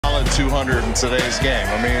200 in today's game.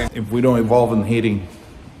 I mean, if we don't evolve in hitting,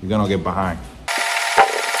 we're gonna get behind.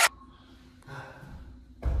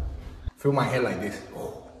 Feel my head like this.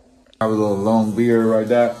 Have a little long beard like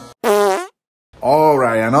that. All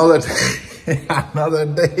right, another day. Another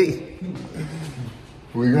day.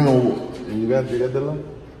 We're gonna. You got the light?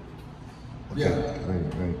 Okay. Yeah.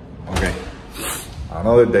 Right. Okay.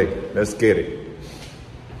 Another day. Let's get it.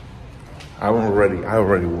 I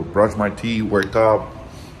already brushed my teeth, worked out.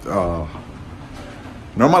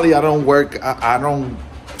 Normally I don't work.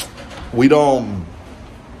 We don't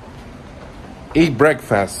eat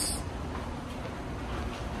breakfast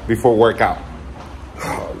before workout.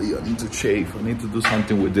 Oh, Leo, I need to shave. I need to do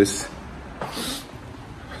something with this.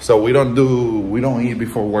 So we don't eat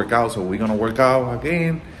before workout. So we're gonna work out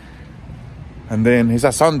again. And then it's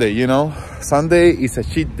a Sunday, you know? Sunday is a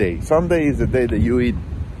cheat day. Sunday is the day that you eat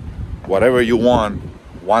whatever you want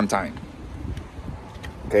one time.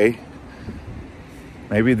 Okay?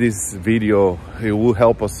 Maybe this video, it will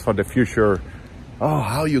help us for the future. Oh,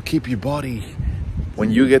 how you keep your body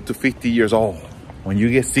when you get to 50 years old, when you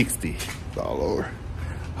get 60. Oh, Lord.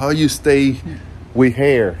 How you stay with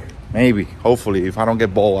hair, maybe, hopefully, if I don't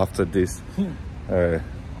get bald after this,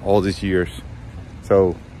 all these years.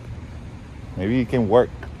 So maybe it can work.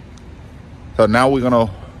 So now we're gonna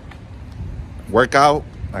work out.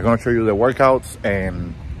 I'm gonna show you the workouts,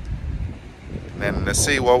 and then let's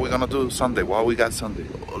see what we're gonna do Sunday. What we got Sunday?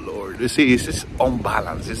 Oh Lord, you see, it's just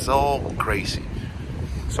unbalanced. It's all crazy.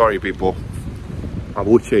 Sorry, people. I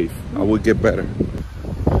will shave. I will get better.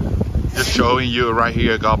 Just showing you right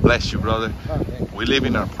here. God bless you, brother. We live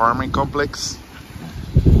in an apartment complex.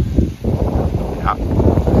 Yeah.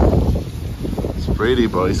 It's pretty,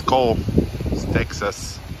 but it's cold. It's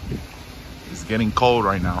Texas. It's getting cold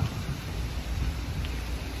right now.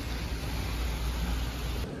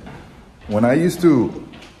 When I used to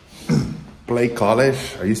play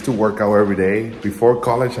college, I used to work out every day. Before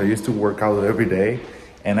college, I used to work out every day.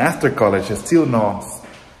 And after college, I still not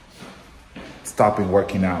stopping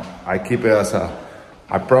working out. I keep it as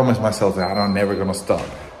I promise myself that I'm never gonna stop.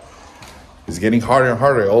 It's getting harder and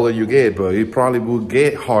harder the older you get, but it probably will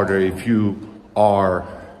get harder if you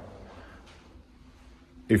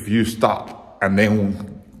stop and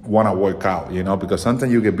then want to work out, you know, because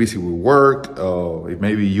sometimes you get busy with work,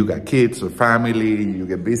 maybe you got kids or family, you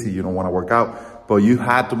get busy, you don't want to work out, but you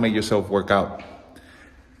had to make yourself work out.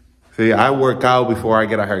 See, I work out before I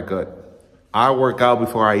get a haircut. I work out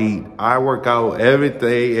before I eat. I work out every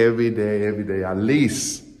day, at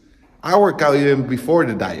least. I work out even before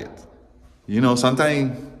the diet. You know,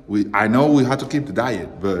 sometimes I know we have to keep the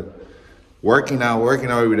diet, but working out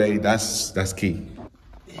every day, that's key.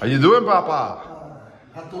 How you doing, Papa?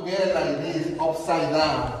 Have to get it like this, upside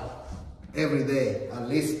down, every day, at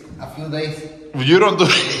least a few days. You don't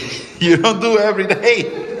do every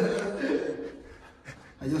day.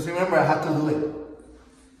 I just remember I had to do it.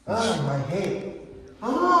 Ah, my head.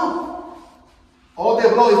 Ah, all the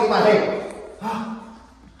blood is in my head. Ah,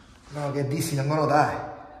 I'm gonna get dizzy. I'm gonna die.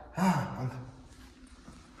 Ah, okay.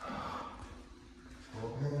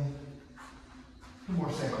 2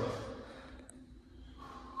 more seconds.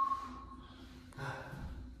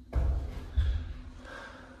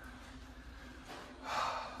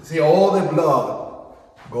 See, all the blood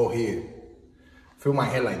go here. Feel my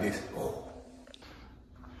head like this.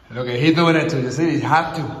 Look, he's doing it too. You see, he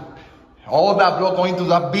had to. All that blood going to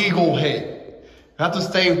that big old head. You have to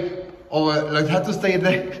stay over, like, have to stay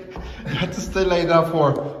there. You have to stay like that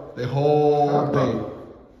for the whole day.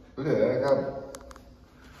 Look at that, I got it.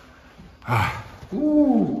 Ah.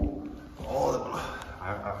 Ooh. All the blood.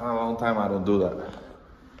 I for a long time I don't do that. All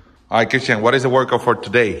right, Christian, what is the workout for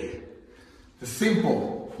today? It's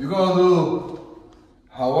simple. You're gonna do,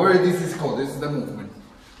 however this is called, this is the movement.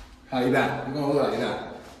 Like that. You're gonna do like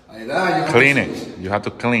that. Like that, you have Clean to it. You have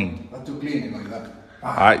to clean. You have to clean it like that.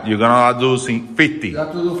 All right, you're gonna do 50. You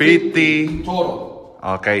have to do 50 total.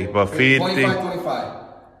 Okay, but 50. 25, 25.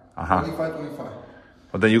 Uh-huh. 25, 25.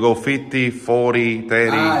 But then you go 50, 40,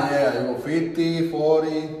 30. Ah, yeah, you go 50,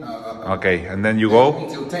 40. Okay, and then you go?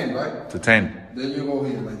 Until 10, right? To 10. Then you go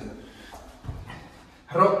here like that.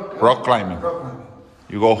 Rock climbing. Rock climbing.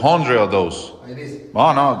 You go 100 of those. Like this.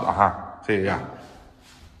 Oh, no. See, yeah.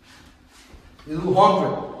 You do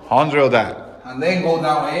 100. 100 of that. And then go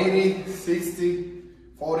down 80, 60,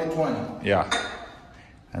 40, 20. Yeah.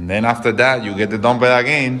 And then after that, you get the dumbbell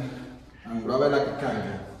again. And grab it like a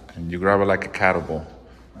kettlebell. And you grab it like a kettlebell.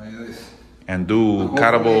 Like this. And do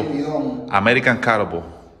kettlebell, American kettlebell.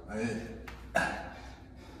 Like this.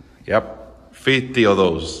 Yep. 50 of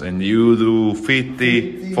those. And you do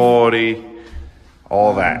 50, 40,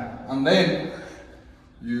 all that. And then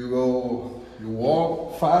You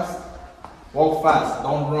walk fast,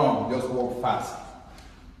 don't run, just walk fast.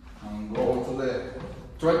 And go to the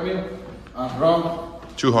treadmill and run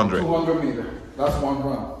 200 meters. That's one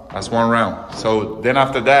round. That's one round. So then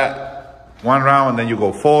after that, one round, and then you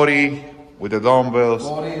go 40 with the dumbbells,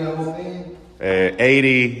 40 the whole thing.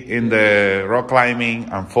 80 in the rock climbing,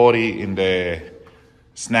 and 40 in the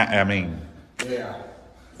Yeah.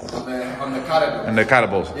 On the kettlebells. and the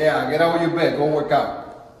kettlebells. Yeah, get out of your bed, go work out.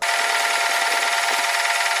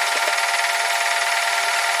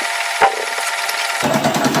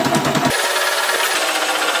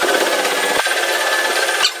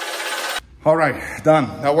 All right, done.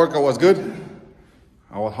 That workout was good.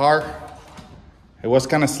 I was hard. It was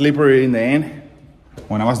kind of slippery in the end.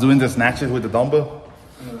 When I was doing the snatches with the dumbbell,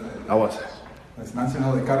 I was. Snatching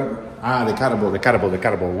all the kettlebell. The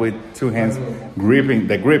kettlebell with two hands gripping.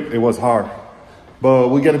 The grip, it was hard. But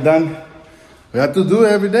we get it done. We have to do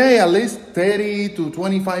it every day, at least 30 to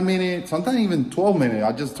 25 minutes, sometimes even 12 minutes.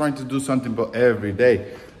 I'm just trying to do something, but every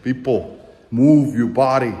day. People, move your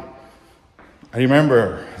body.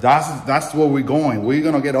 Remember, that's where we're going. We're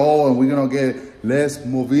gonna get old and we're gonna get less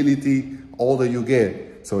mobility older you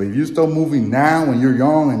get. So if you start moving now when you're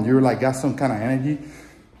young and you're like got some kind of energy,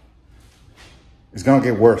 it's gonna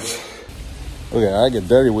get worse. Okay, I get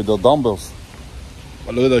dirty with the dumbbells.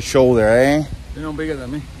 But look at the shoulder, eh? You're no bigger than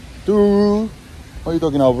me. Dude, what are you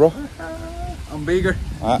talking about, bro? I'm bigger.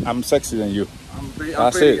 I'm sexy than you. I'm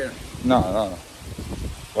That's pretty it. No.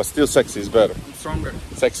 But still sexy is better. I'm stronger.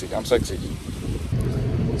 Sexy, I'm sexy.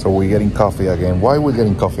 So we're getting coffee again. Why are we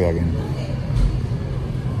getting coffee again?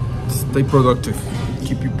 Stay productive.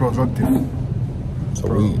 Keep you productive. So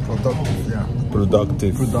Productive, yeah.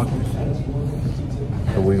 productive. Productive.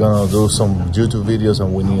 So we're gonna do some YouTube videos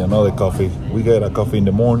and we need another coffee. We get a coffee in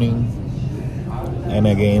the morning and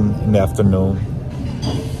again in the afternoon.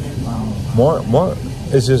 More,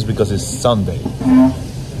 it's just because it's Sunday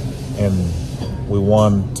and we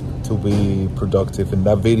want to be productive. In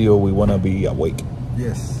that video, we wanna be awake.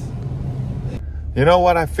 Yes. You know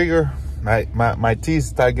what I figure? My teeth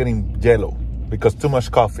start getting yellow because too much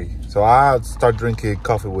coffee. So I start drinking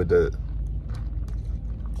coffee with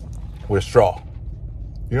straw.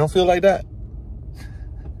 You don't feel like that?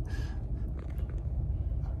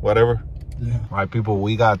 Whatever. Yeah. All right, people,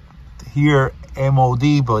 we got here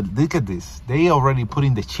MOD, but look at this. They already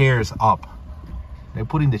putting the chairs up. They're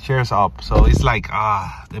putting the chairs up. So it's like,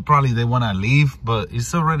 they want to leave, but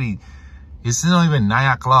it's not even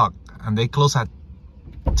 9 o'clock and they close at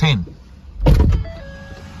 10.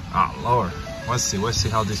 Oh, Lord. Let's see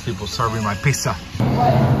how these people serving my pizza.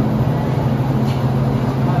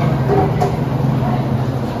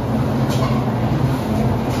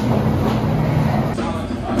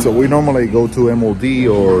 So we normally go to MOD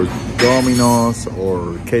or Domino's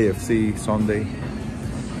or KFC Sunday.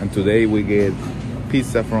 And today we get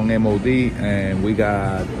pizza from MOD and we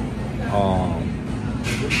got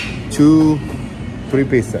 3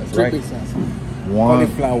 pizzas, right? 3 pizzas. One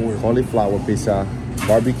Cauliflower pizza,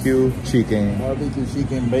 barbecue chicken,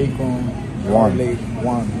 bacon, One. garlic,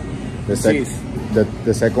 one. Cheese.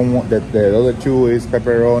 The second one, the other 2 is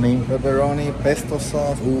pepperoni. Pepperoni, pesto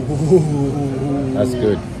sauce. Ooh. That's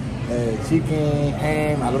good. Chicken,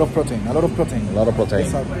 ham, a lot of protein. A lot of protein.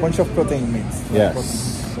 It's a bunch of protein meats.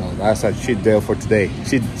 Yes. So that's a cheat meal for today.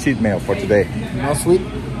 Cheat meal for today. No sweet.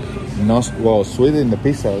 Well, sweet in the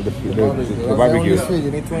pizza, the barbecue. Sweet.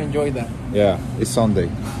 You need to enjoy that. Yeah, it's Sunday.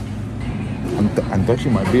 I'm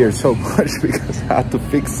touching my beard so much because I had to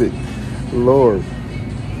fix it. Lord,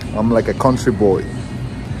 I'm like a country boy.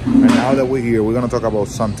 And now that we're here, we're gonna talk about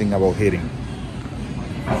something about hitting.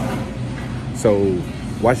 So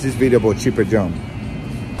watch this video about Chipper Jump.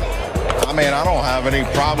 I mean, I don't have any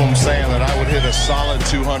problem saying that I would hit a solid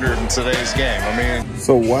 200 in today's game. I mean,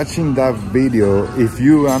 So watching that video, if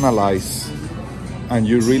you analyze and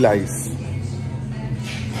you realize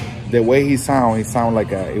the way he sounds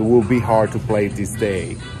like it will be hard to play this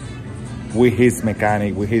day with his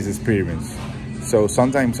mechanic, with his experience. So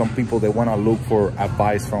sometimes some people, they want to look for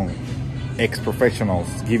advice from ex-professionals,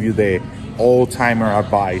 give you the old-timer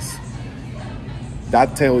advice.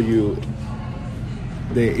 That tell you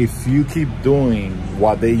that if you keep doing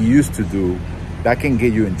what they used to do, that can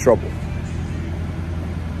get you in trouble.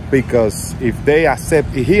 Because if he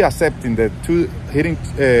accepting that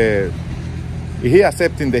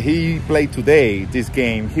he played today, this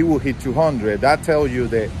game, he will hit 200. That tells you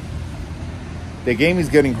that the game is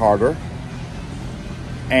getting harder.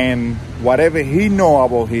 And whatever he know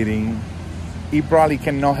about hitting, he probably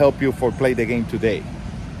cannot help you for play the game today.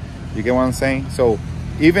 You get what I'm saying? So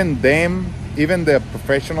even the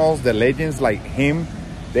professionals, the legends like him,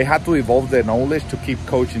 they had to evolve their knowledge to keep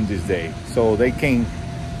coaching this day, so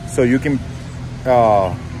you can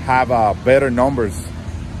have better numbers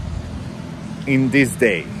in this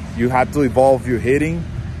day. You have to evolve your hitting,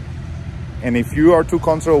 and if you are too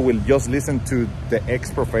comfortable with just listen to the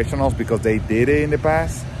ex-professionals because they did it in the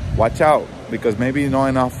past, watch out, because maybe not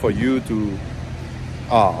enough for you to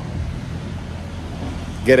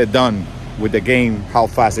get it done with the game how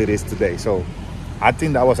fast it is today. So I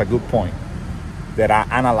think that was a good point that I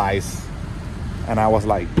analyzed, and I was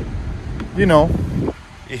like, you know,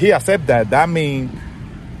 if he accept that means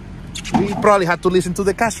we probably had to listen to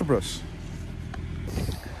the Castro Bros.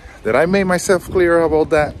 Did I make myself clear about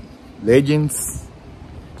that? Legends,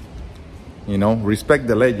 you know, respect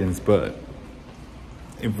the legends, but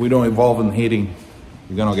if we don't evolve in hitting,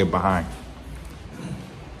 we're gonna get behind.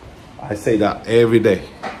 I say that every day.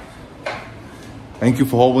 Thank you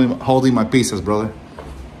for holding my pieces, brother.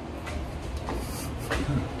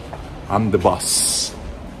 I'm the boss.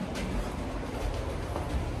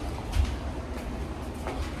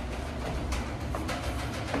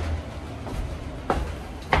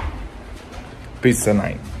 Pizza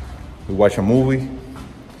night. We watch a movie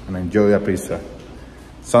and enjoy a pizza.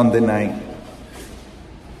 Sunday night.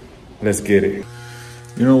 Let's get it.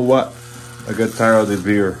 You know what? I got tired of the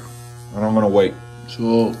beer and I'm gonna wait.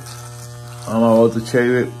 So I'm about to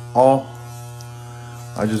shave it off.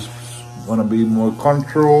 I just wanna be more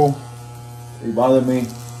control. It bothered me.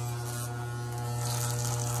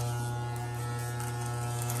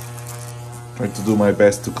 Try to do my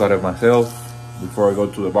best to cut it myself before I go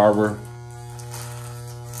to the barber.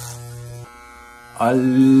 I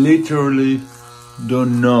literally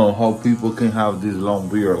don't know how people can have this long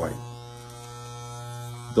beard. Like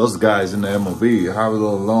those guys in the MLB have a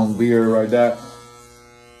little long beard like that.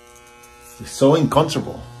 It's so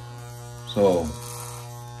uncomfortable. So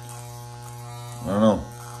I don't know.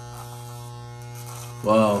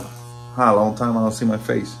 Wow, a long time I don't see my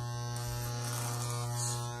face.